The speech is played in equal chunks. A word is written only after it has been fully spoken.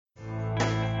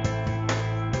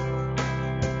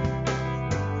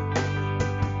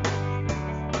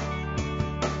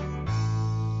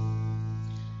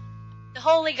The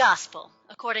Holy Gospel,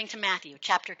 according to Matthew,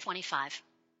 chapter 25.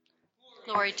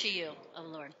 Glory to you, O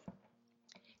Lord.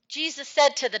 Jesus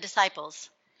said to the disciples,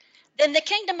 "Then the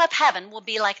kingdom of heaven will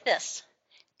be like this.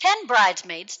 10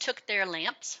 bridesmaids took their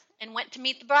lamps and went to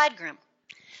meet the bridegroom.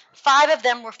 5 of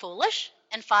them were foolish,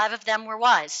 and 5 of them were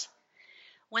wise.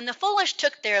 When the foolish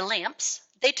took their lamps,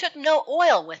 they took no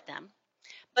oil with them,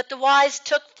 but the wise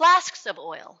took flasks of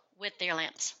oil with their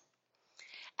lamps.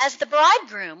 As the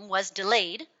bridegroom was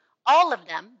delayed, all of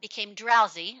them became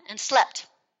drowsy and slept.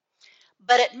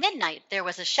 But at midnight there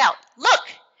was a shout, 'Look,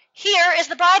 here is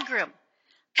the bridegroom.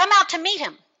 Come out to meet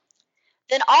him.'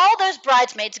 Then all those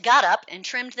bridesmaids got up and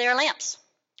trimmed their lamps.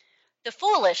 The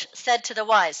foolish said to the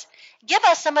wise, 'Give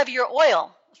us some of your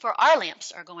oil, for our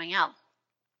lamps are going out.'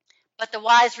 But the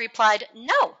wise replied,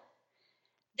 'No,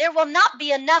 there will not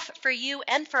be enough for you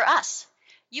and for us.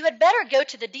 You had better go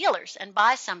to the dealers and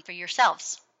buy some for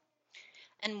yourselves.'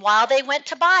 And while they went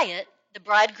to buy it, the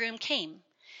bridegroom came,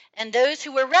 and those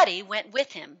who were ready went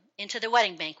with him into the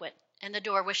wedding banquet, and the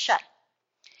door was shut.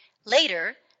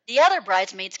 Later, the other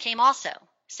bridesmaids came also,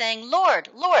 saying, 'Lord,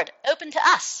 Lord, open to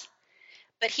us.'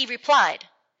 But he replied,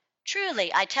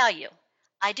 'Truly, I tell you,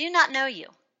 I do not know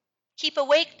you. Keep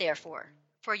awake, therefore,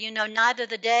 for you know neither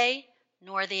the day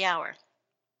nor the hour.'"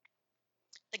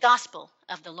 The Gospel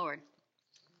of the Lord.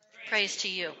 Praise to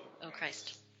you, O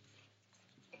Christ.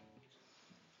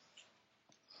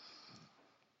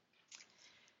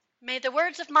 May the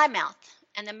words of my mouth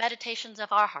and the meditations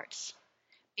of our hearts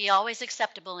be always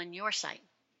acceptable in your sight,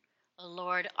 O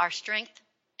Lord, our strength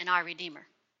and our Redeemer.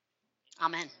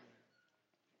 Amen.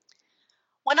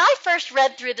 When I first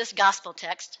read through this gospel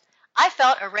text, I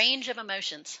felt a range of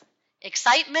emotions: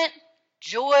 excitement,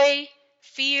 joy,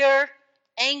 fear,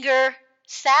 anger,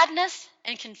 sadness,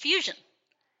 and confusion.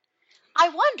 I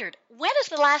wondered, when is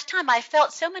the last time I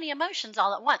felt so many emotions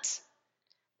all at once?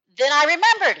 Then I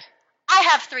remembered, I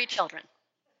have 3 children.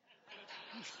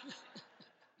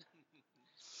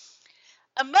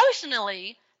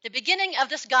 Emotionally, the beginning of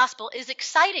this gospel is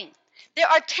exciting. There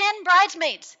are 10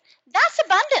 bridesmaids. That's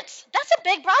abundance. That's a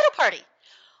big bridal party.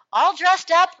 All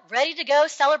dressed up, ready to go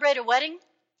celebrate a wedding.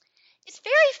 It's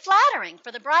very flattering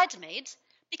for the bridesmaids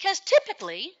because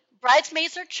typically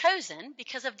bridesmaids are chosen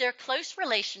because of their close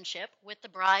relationship with the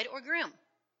bride or groom.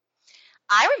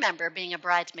 I remember being a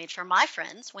bridesmaid for my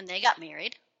friends when they got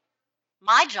married.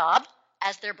 My job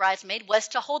as their bridesmaid was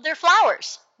to hold their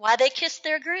flowers while they kissed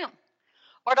their groom,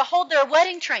 or to hold their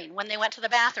wedding train when they went to the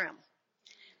bathroom.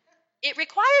 It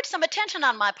required some attention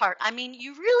on my part. I mean,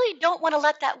 you really don't want to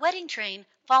let that wedding train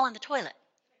fall in the toilet.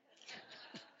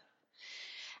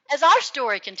 As our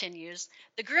story continues,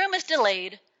 the groom is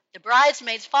delayed, the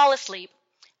bridesmaids fall asleep,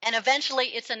 and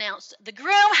eventually it's announced, the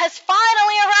groom has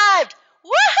finally arrived.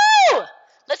 Woohoo!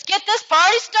 Let's get this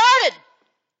party started.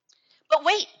 But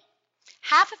wait,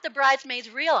 half of the bridesmaids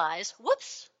realize,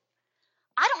 whoops,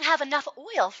 I don't have enough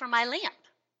oil for my lamp.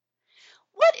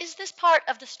 What is this part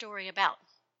of the story about?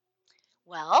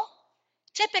 Well,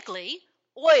 typically,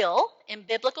 oil in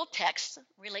biblical texts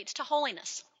relates to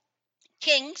holiness.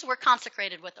 Kings were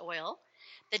consecrated with oil,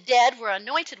 the dead were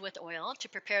anointed with oil to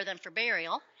prepare them for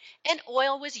burial, and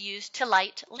oil was used to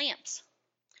light lamps.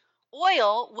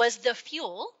 Oil was the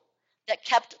fuel that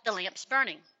kept the lamps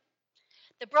burning.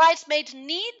 The bridesmaids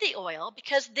need the oil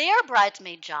because their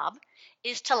bridesmaid job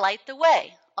is to light the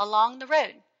way along the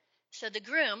road so the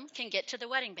groom can get to the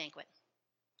wedding banquet.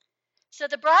 So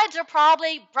the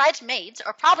bridesmaids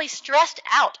are probably stressed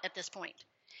out at this point.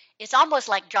 It's almost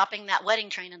like dropping that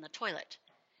wedding train in the toilet.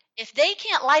 If they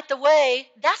can't light the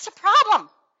way, that's a problem.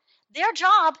 Their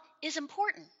job is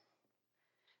important.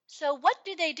 So what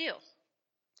do?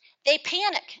 They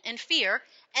panic and fear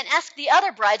and ask the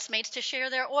other bridesmaids to share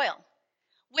their oil,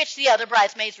 which the other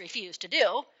bridesmaids refuse to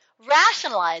do,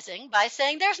 rationalizing by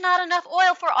saying there's not enough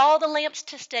oil for all the lamps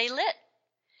to stay lit.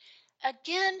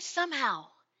 Again, somehow,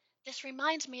 this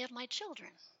reminds me of my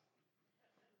children.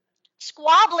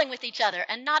 Squabbling with each other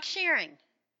and not sharing.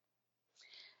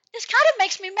 This kind of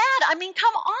makes me mad. I mean,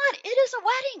 come on, it is a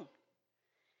wedding.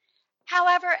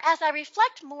 However, as I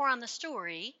reflect more on the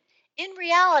story, in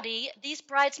reality, these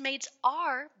bridesmaids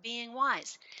are being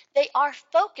wise. They are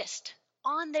focused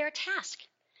on their task,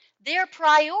 their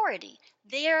priority,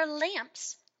 their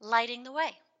lamps lighting the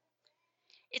way.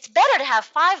 It's better to have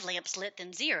 5 lamps lit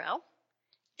than 0.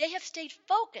 They have stayed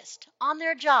focused on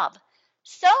their job,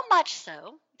 so much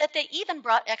so that they even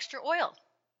brought extra oil.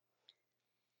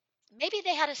 Maybe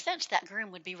they had a sense that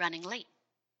groom would be running late.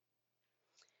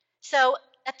 So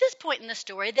at this point in the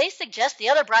story, they suggest the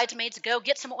other bridesmaids go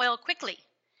get some oil quickly,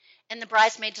 and the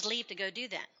bridesmaids leave to go do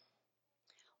that.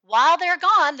 While they're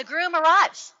gone, the groom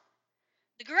arrives.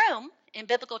 The groom in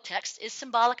biblical texts is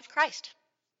symbolic of Christ.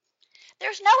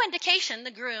 There's no indication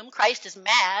the groom, Christ, is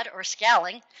mad or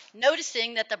scowling,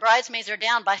 noticing that the bridesmaids are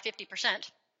down by 50%.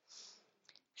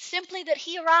 Simply that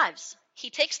he arrives. He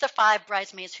takes the 5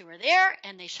 bridesmaids who were there,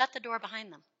 and they shut the door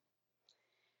behind them.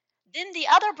 Then the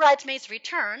other bridesmaids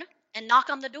return and knock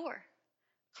on the door.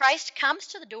 Christ comes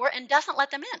to the door and doesn't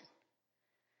let them in.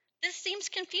 This seems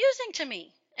confusing to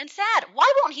me and sad.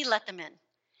 Why won't he let them in?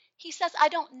 He says, I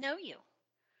don't know you.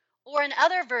 Or in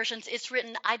other versions, it's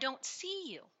written, I don't see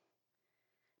you.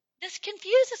 This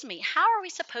confuses me. How are we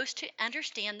supposed to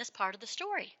understand this part of the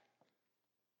story?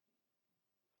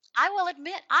 I will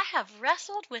admit I have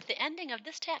wrestled with the ending of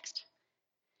this text,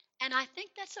 and I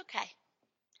think that's okay.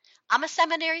 I'm a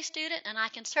seminary student, and I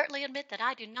can certainly admit that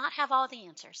I do not have all the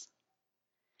answers.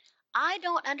 I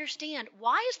don't understand,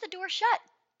 why is the door shut?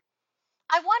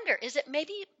 I wonder, is it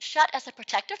maybe shut as a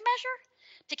protective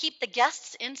measure to keep the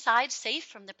guests inside safe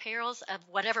from the perils of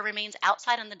whatever remains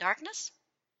outside in the darkness?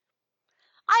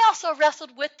 I also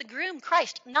wrestled with the groom,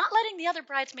 Christ, not letting the other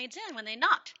bridesmaids in when they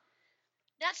knocked.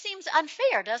 That seems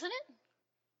unfair, doesn't it?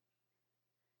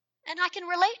 And I can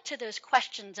relate to those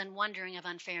questions and wondering of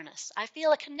unfairness. I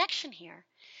feel a connection here,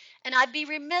 and I'd be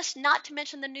remiss not to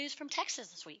mention the news from Texas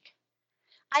this week.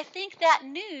 I think that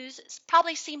news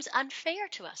probably seems unfair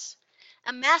to us.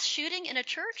 A mass shooting in a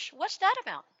church, what's that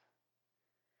about?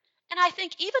 And I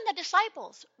think even the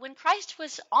disciples, when Christ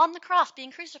was on the cross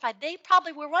being crucified, they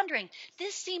probably were wondering,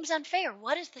 this seems unfair.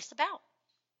 What is this about?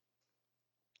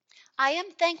 I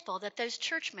am thankful that those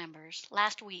church members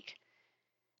last week,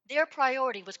 their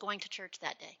priority was going to church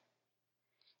that day.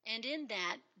 And in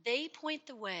that, they point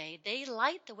the way, they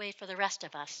light the way for the rest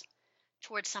of us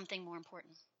towards something more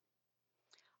important.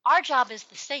 Our job is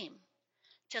the same,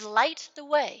 to light the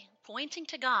way, pointing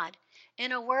to God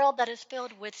in a world that is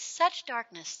filled with such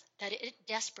darkness that it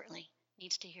desperately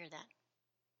needs to hear that.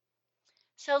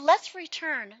 So let's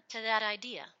return to that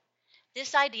idea,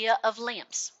 this idea of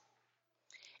lamps.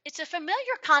 It's a familiar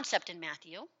concept in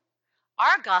Matthew.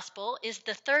 Our gospel is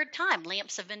the 3rd time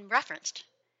lamps have been referenced.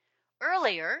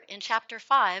 Earlier in chapter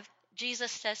 5,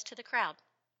 Jesus says to the crowd,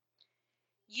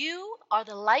 "You are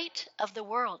the light of the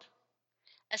world.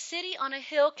 A city on a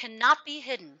hill cannot be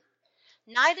hidden.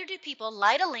 Neither do people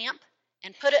light a lamp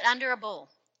and put it under a bowl.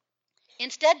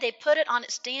 Instead, they put it on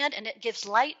its stand, and it gives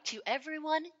light to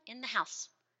everyone in the house.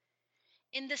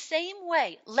 In the same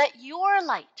way, let your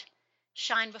light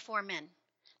shine before men,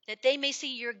 that they may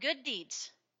see your good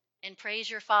deeds and praise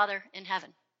your Father in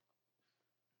heaven."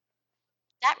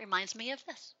 That reminds me of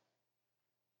this.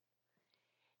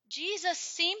 Jesus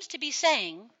seems to be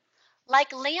saying,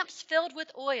 like lamps filled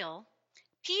with oil,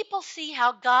 people see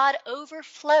how God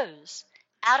overflows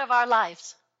out of our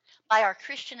lives by our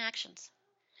Christian actions.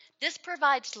 This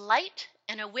provides light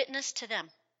and a witness to them.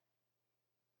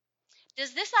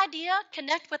 Does this idea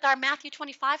connect with our Matthew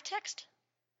 25 text?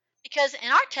 Because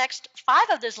in our text,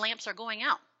 5 of those lamps are going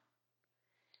out.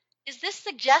 Is this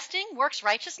suggesting works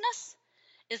righteousness?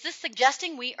 Is this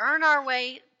suggesting we earn our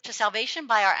way to salvation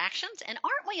by our actions? And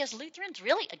aren't we as Lutherans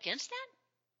really against that?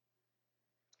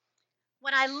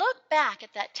 When I look back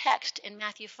at that text in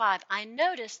Matthew 5, I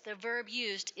notice the verb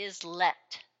used is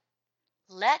let.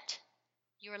 Let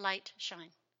your light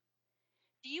shine.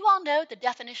 Do you all know the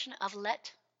definition of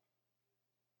let?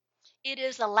 It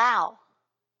is allow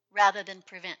rather than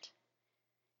prevent.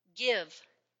 Give,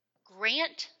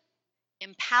 grant,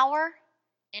 empower,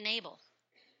 enable.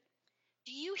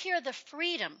 Do you hear the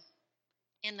freedom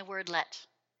in the word let?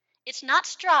 It's not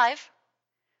strive,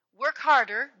 work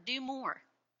harder, do more.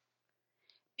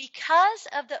 Because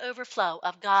of the overflow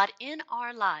of God in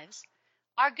our lives,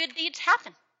 our good deeds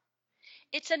happen.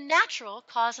 It's a natural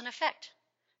cause and effect.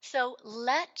 So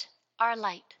let our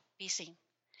light be seen.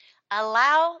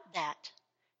 Allow that.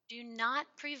 Do not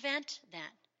prevent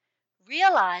that.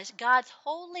 Realize God's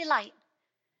holy light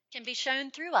can be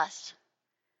shown through us,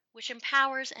 which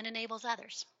empowers and enables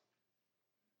others.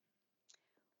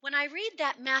 When I read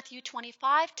that Matthew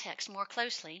 25 text more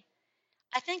closely,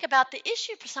 I think about the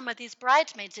issue for some of these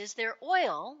bridesmaids is their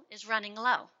oil is running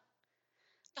low.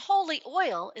 The holy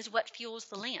oil is what fuels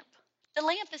the lamp. The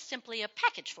lamp is simply a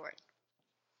package for it.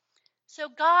 So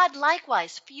God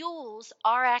likewise fuels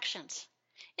our actions.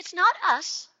 It's not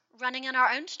us running in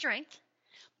our own strength,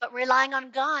 but relying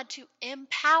on God to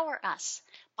empower us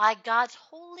by God's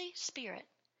Holy Spirit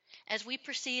as we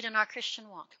proceed in our Christian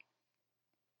walk.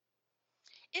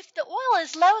 If the oil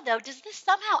is low, though, does this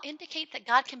somehow indicate that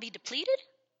God can be depleted?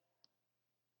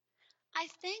 I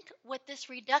think what this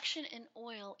reduction in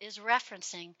oil is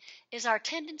referencing is our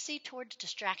tendency towards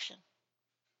distraction.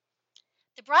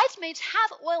 The bridesmaids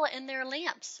have oil in their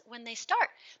lamps when they start,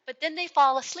 but then they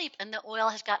fall asleep and the oil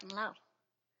has gotten low.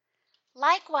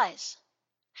 Likewise,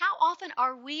 how often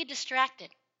are we distracted?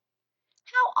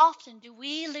 How often do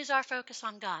we lose our focus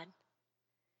on God?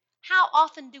 How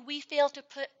often do we fail to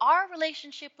put our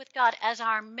relationship with God as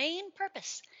our main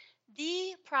purpose,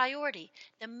 the priority,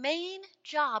 the main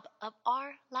job of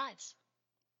our lives?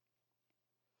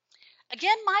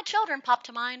 Again, my children pop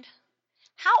to mind.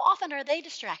 How often are they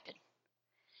distracted?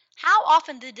 How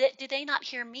often do they not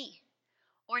hear me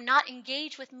or not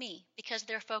engage with me because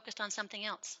they're focused on something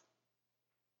else?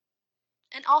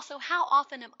 And also, how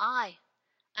often am I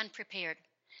unprepared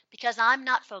because I'm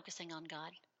not focusing on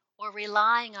God or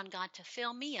relying on God to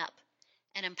fill me up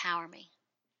and empower me?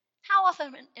 How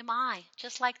often am I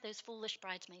just like those foolish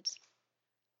bridesmaids?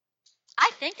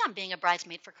 I think I'm being a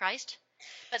bridesmaid for Christ,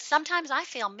 but sometimes I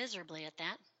fail miserably at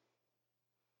that.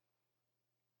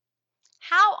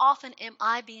 How often am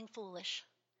I being foolish,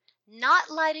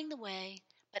 not lighting the way,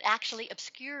 but actually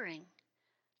obscuring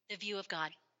the view of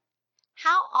God?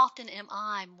 How often am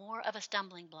I more of a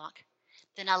stumbling block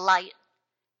than a light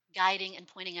guiding and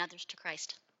pointing others to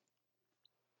Christ?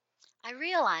 I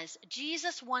realize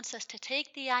Jesus wants us to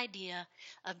take the idea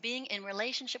of being in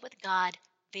relationship with God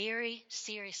very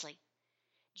seriously.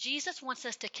 Jesus wants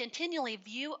us to continually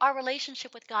view our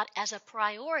relationship with God as a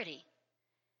priority.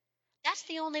 That's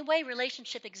the only way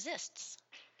relationship exists,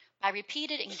 by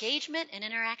repeated engagement and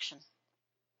interaction.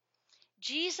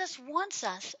 Jesus wants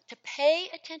us to pay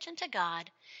attention to God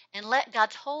and let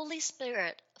God's Holy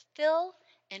Spirit fill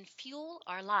and fuel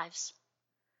our lives,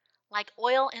 like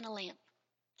oil in a lamp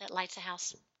that lights a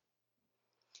house.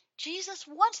 Jesus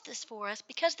wants this for us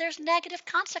because there's negative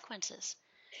consequences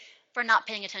for not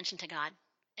paying attention to God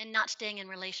and not staying in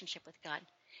relationship with God.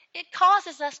 It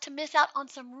causes us to miss out on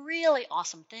some really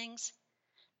awesome things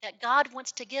that God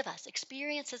wants to give us,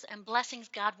 experiences and blessings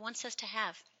God wants us to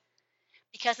have.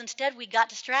 Because instead we got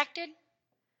distracted,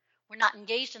 we're not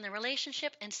engaged in the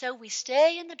relationship, and so we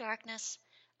stay in the darkness,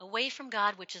 away from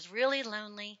God, which is really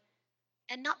lonely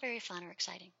and not very fun or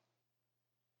exciting.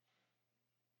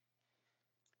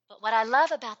 But what I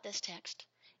love about this text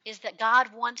is that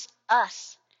God wants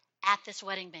us at this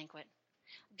wedding banquet.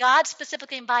 God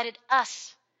specifically invited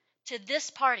us to this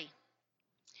party.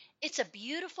 It's a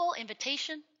beautiful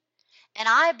invitation, and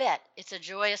I bet it's a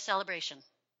joyous celebration.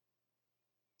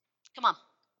 Come on,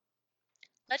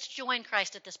 let's join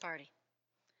Christ at this party.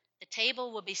 The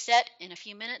table will be set in a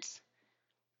few minutes,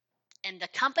 and the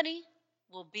company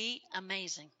will be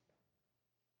amazing.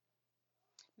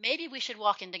 Maybe we should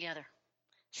walk in together,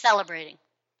 celebrating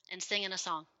and singing a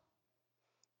song.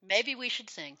 Maybe we should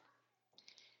sing,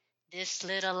 "This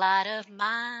little light of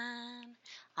mine,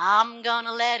 I'm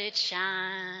gonna let it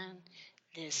shine.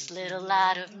 This little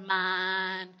light of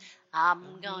mine,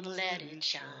 I'm gonna let it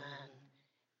shine.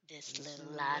 This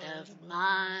little light of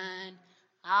mine,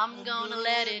 I'm gonna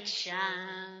let it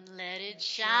shine. Let it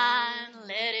shine,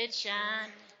 let it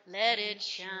shine, let it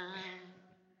shine."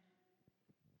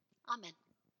 Amen.